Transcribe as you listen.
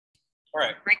All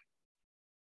right.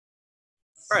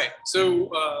 All right.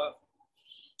 So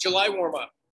July warm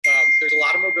up. There's a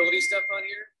lot of mobility stuff on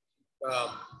here.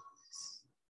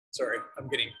 Sorry, I'm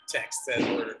getting texts as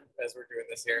we're doing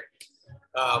this here.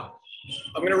 I'm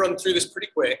going to run through this pretty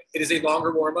quick. It is a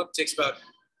longer warm up. Takes about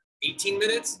 18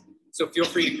 minutes. So feel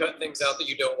free to cut things out that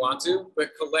you don't want to. But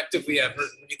collectively, I've heard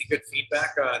really good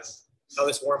feedback on how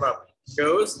this warm up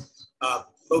goes.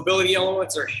 Mobility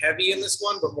elements are heavy in this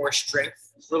one, but more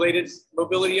strength-related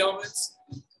mobility elements.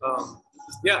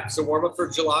 Yeah, so warm up for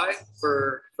July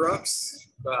for Crux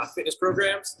fitness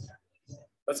programs.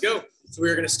 Let's go. So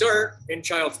we're going to start in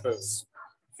child's pose.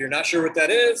 If you're not sure what that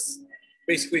is,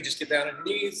 basically just get down on your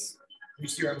knees,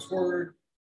 reach your arms forward,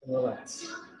 and relax.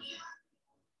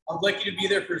 I'd like you to be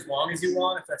there for as long as you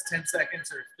want. If that's 10 seconds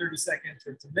or 30 seconds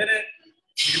or it's a minute,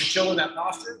 you're going to chill in that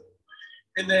posture.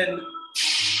 And then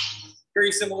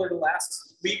very similar to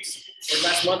last week's or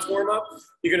last month's warm up,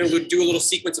 you're going to do a little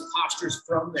sequence of postures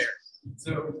from there.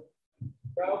 So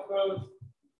crowd pose,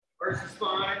 arch the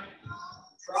spine,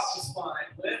 drop the spine,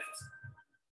 lift,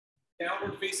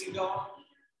 downward facing dog,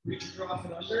 reach across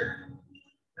and under.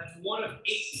 That's 1 of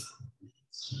 8.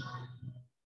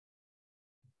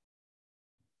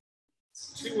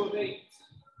 2 of 8.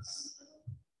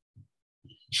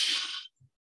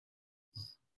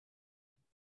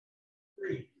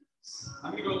 3.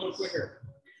 I'm going to go a little quicker.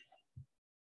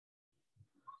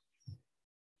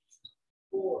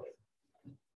 4.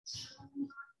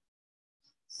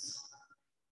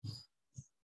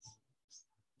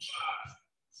 5.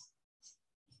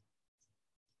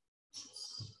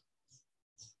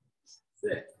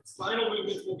 6. Final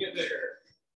movements will get there.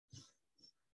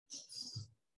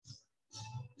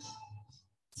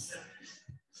 7.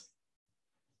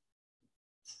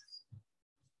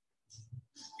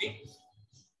 8.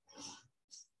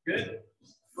 Good.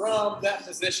 From that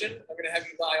position, I'm going to have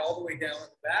you lie all the way down on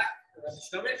the back, around the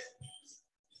stomach.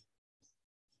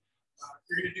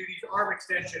 You're going to do these arm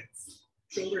extensions,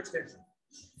 shoulder extensions.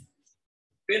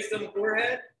 Fist on the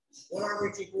forehead, one arm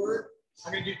reaching forward.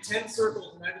 I'm going to do 10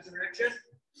 circles in either direction.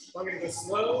 I'm going to go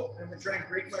slow, and I'm going to try and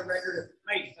break my record of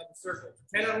height of the circle.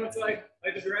 10 on one side,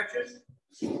 either direction,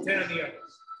 10 on the other.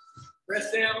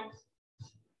 Press down,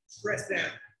 press down.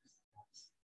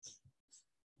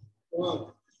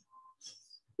 1,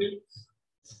 2.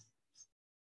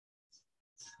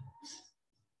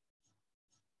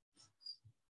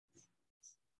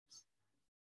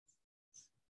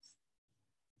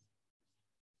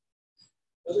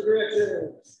 Other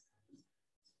direction.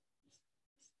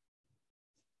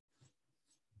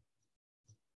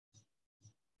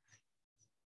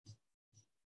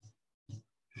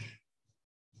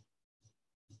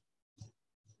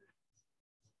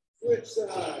 Switch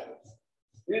side.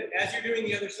 Good. As you're doing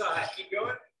the other side, keep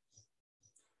going.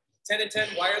 10 and 10,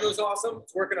 why are those awesome?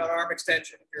 It's working on arm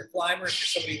extension. If you're a climber, if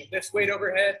you're somebody who lifts weight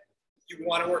overhead, you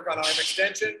want to work on arm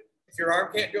extension. If your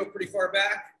arm can't go pretty far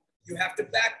back, you have to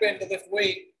back bend to lift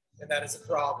weight, and that is a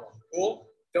problem. Cool?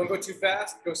 Don't go too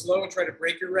fast. Go slow and try to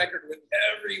break your record with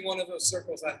every one of those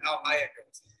circles on how high it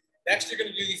goes. Next, you're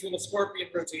going to do these little scorpion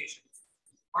rotations.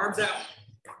 Arms out.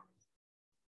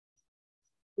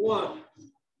 1,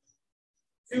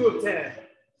 2 of 10.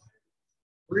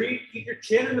 Breathe. Keep your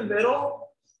chin in the middle,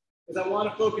 because I want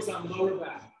to focus on lower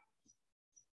back.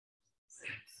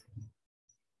 6.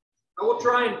 I will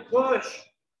try and push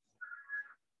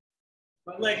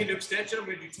my leg into extension. I'm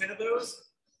going to do 10 of those.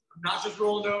 I'm not just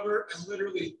rolling over. I'm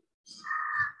literally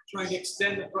trying to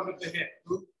extend the front of the hip.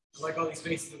 Ooh, I like all these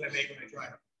faces that I make when I try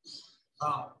them.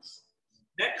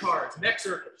 Neck cards, neck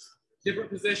circles, different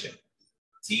position.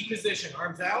 T position,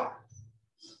 arms out.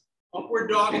 Upward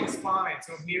dog in the spine.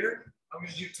 So here, I'm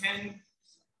going to do 10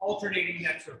 alternating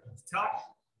neck circles. Tuck,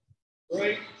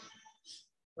 right,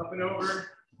 up and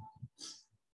over,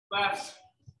 left,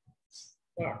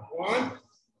 tuck. 1,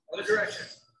 other direction.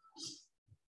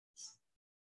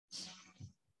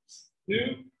 2,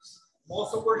 I'm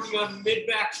also working on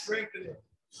mid-back strengthening.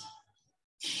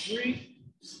 3,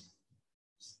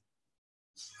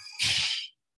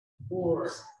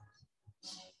 4,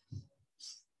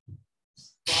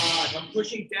 5. I'm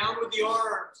pushing down with the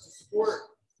arms to support.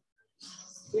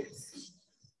 6,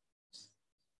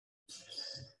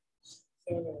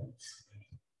 7,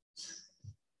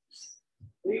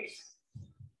 8,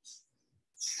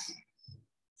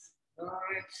 9,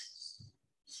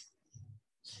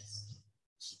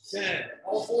 10.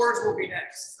 All 4s will be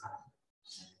next.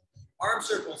 Arm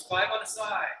circles, 5 on a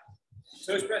side.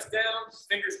 Toes pressed down,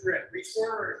 fingers grip. Reach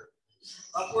forward,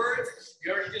 upwards.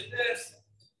 You already did this.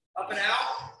 Up and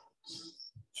out.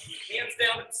 Hands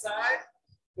down to the side.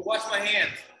 But watch my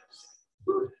hands.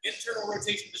 Internal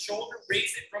rotation of the shoulder,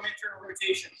 raise it from internal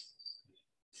rotation.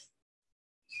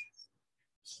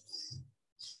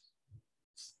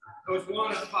 Goes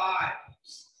 1 of 5.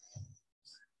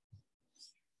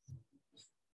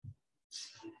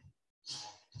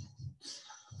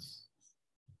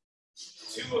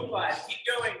 2 of 5. Keep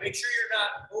going. Make sure you're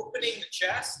not opening the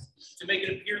chest to make it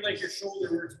appear like your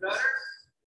shoulder works better.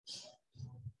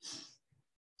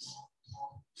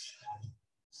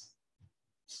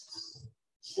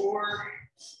 4.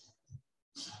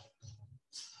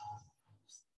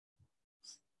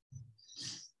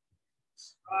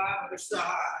 5, other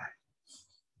side.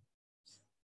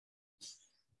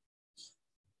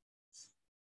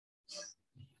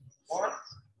 1.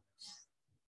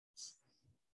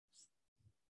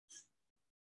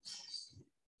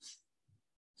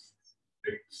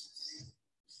 2.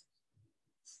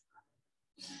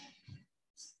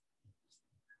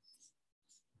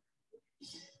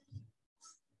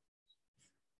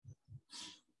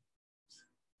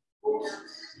 4.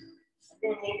 I'm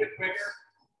going a little bit quicker.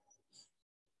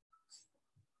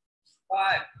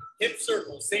 5. Hip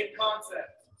circles, same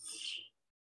concept.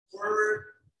 Forward,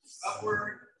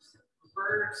 upward,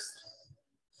 reverse.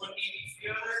 One knee meets the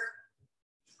other.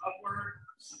 Upward,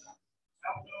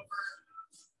 out and over.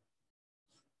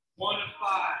 1 of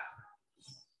 5.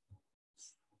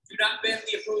 Do not bend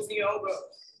the opposing elbow.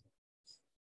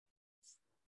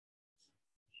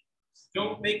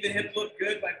 Don't make the hip look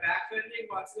good by back bending.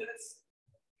 Watch this.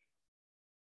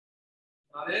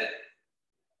 Not it.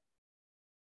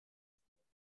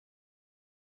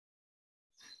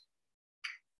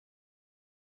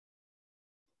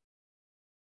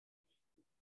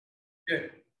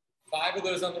 Good. 5 of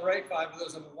those on the right, 5 of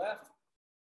those on the left.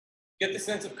 Get the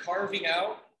sense of carving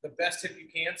out the best hip you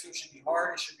can, so it should be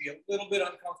hard, it should be a little bit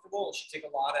uncomfortable, it should take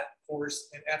a lot of force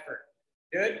and effort.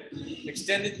 Good?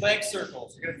 Extended leg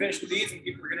circles. You're gonna finish with these and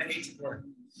people are gonna hate you for it.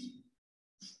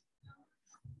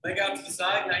 Leg out to the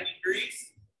side, 90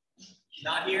 degrees.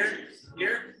 Not here,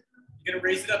 here. You're gonna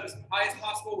raise it up as high as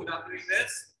possible without doing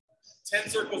this. 10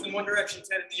 circles in one direction,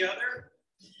 10 in the other.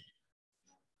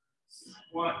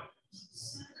 1,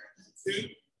 2,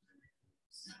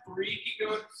 3, keep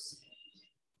going.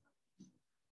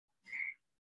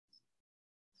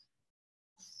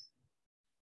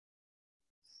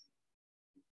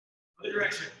 Other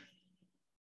direction.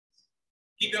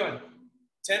 Keep going.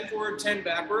 10 forward, 10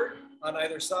 backward on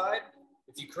either side.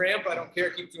 If you cramp, I don't care,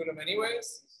 keep doing them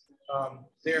anyways.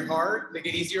 They're hard, they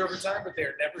get easier over time, but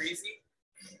they're never easy.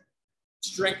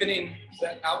 Strengthening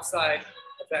that outside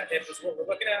of that hip is what we're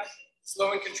looking at.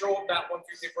 Slow and controlled, not 1, 2,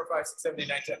 3, 4, 5, 6, 7, 8,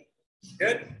 9, 10.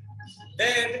 Good?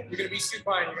 Then you're gonna be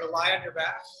supine. You're gonna lie on your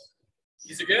back.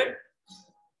 These are good. A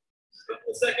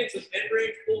couple seconds of head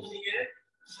range, pull the knee in.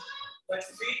 Flex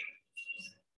the feet.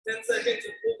 10 seconds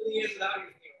of pull the knee in without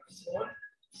using the arms. 1,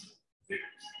 2,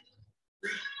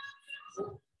 3, 4,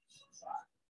 5,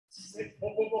 6,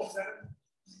 7,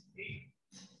 8,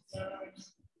 9,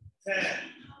 10.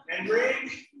 And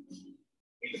range.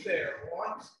 Keep it there.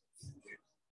 1, 2,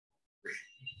 3,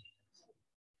 4,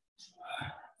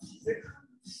 5, 6,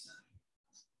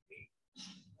 8,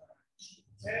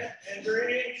 9, 10. And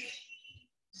range.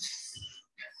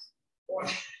 1,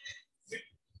 2, 3,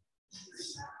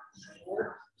 4,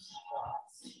 5,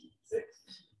 6, 8,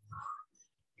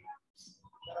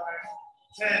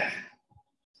 9, 10.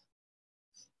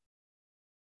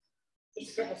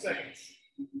 Just a couple seconds.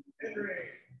 And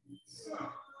range. 1,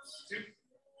 2,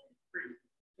 3.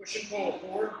 Push and pull.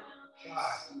 4, 5,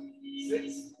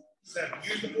 6, 7.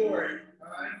 Use the floor.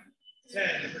 9,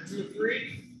 10. Number 2 of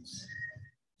 3.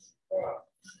 1,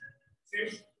 2,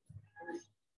 3.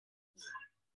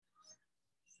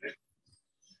 6.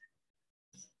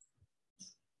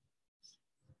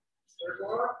 Third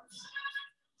one.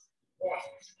 1,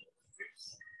 2,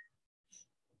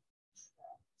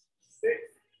 6,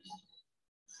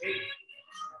 8,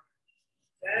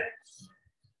 10.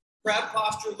 Crab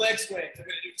posture, leg swings. I'm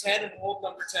going to do 10 and hold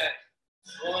number 10.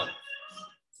 1,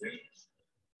 2,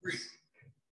 3,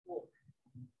 4,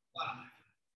 5,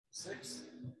 6,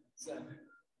 7,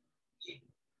 8,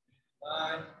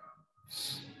 9,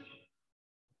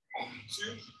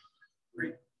 2,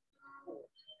 3, 4,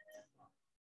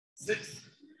 6,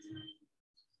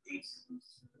 8,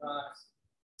 9,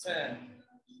 10.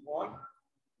 1,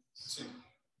 2, 3,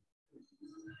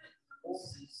 4,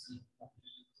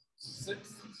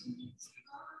 6,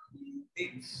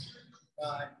 8,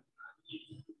 9.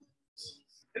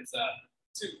 It's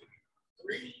 2,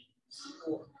 3,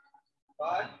 4,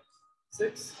 5,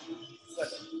 6,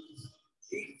 7,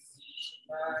 8,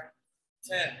 9,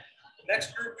 10. The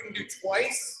next group we can do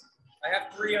twice. I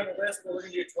have 3 on the list, but we're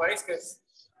gonna do it twice because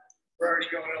we're already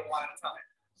going a lot of time.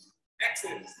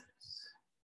 X's.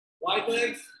 Wide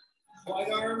legs,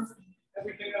 wide arms,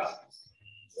 everything up.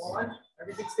 1,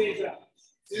 everything stays up.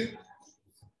 2,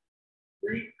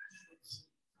 3,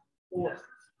 4,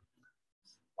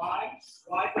 5,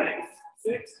 wide legs.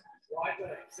 6, wide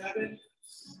legs. 7,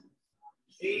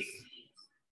 8,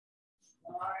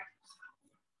 9,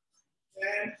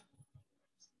 10.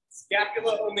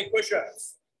 Scapula only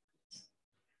push-ups.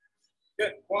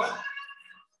 Good. 1,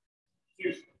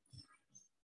 2, 3,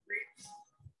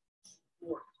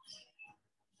 4,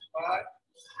 5,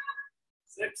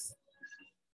 6,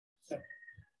 7,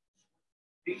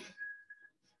 8, 9.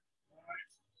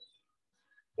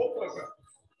 Full push-ups.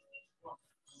 1,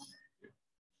 2,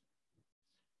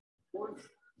 4,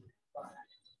 5,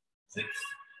 6,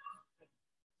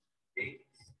 8,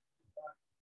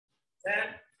 9,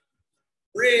 10.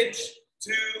 Bridge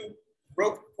to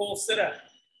rope pull sit-up.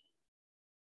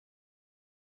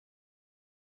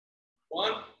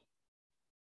 1.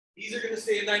 These are going to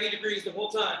stay at 90 degrees the whole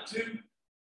time. 2, 3,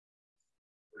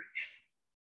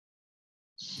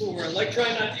 4. Like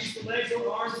trying not to use the legs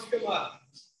or arms to come up.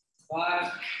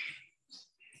 5,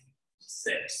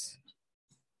 6,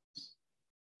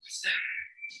 7,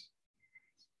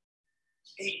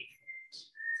 8.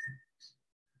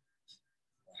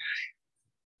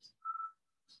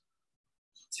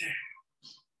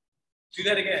 Do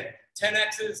that again. 10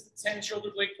 X's, 10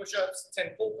 shoulder blade push-ups,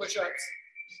 10 full push-ups,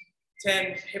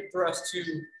 10 hip thrusts to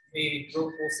a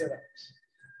rope pull sit-up.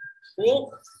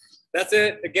 Cool? That's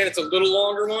it. Again, it's a little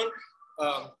longer one,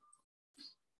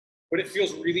 but it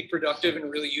feels really productive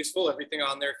and really useful. Everything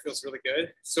on there feels really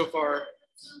good. So far,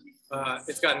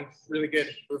 it's gotten really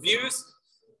good reviews.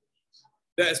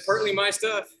 That is partly my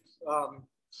stuff.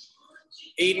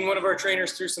 Aiden, one of our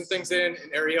trainers, threw some things in,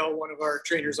 and Ariel, one of our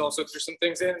trainers, also threw some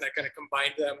things in, and I kind of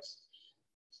combined them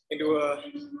into a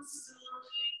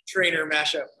trainer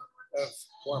mashup of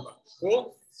warm-up.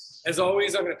 Cool? As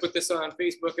always, I'm going to put this on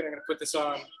Facebook, and I'm going to put this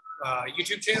on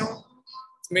YouTube channel.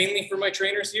 It's mainly for my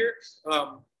trainers here,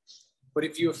 but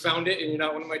if you have found it and you're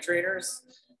not one of my trainers,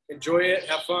 enjoy it,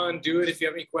 have fun, do it. If you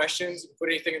have any questions, put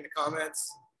anything in the comments,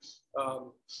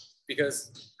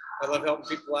 because I love helping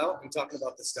people out and talking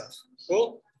about this stuff.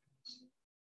 Cool?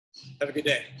 Have a good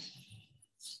day.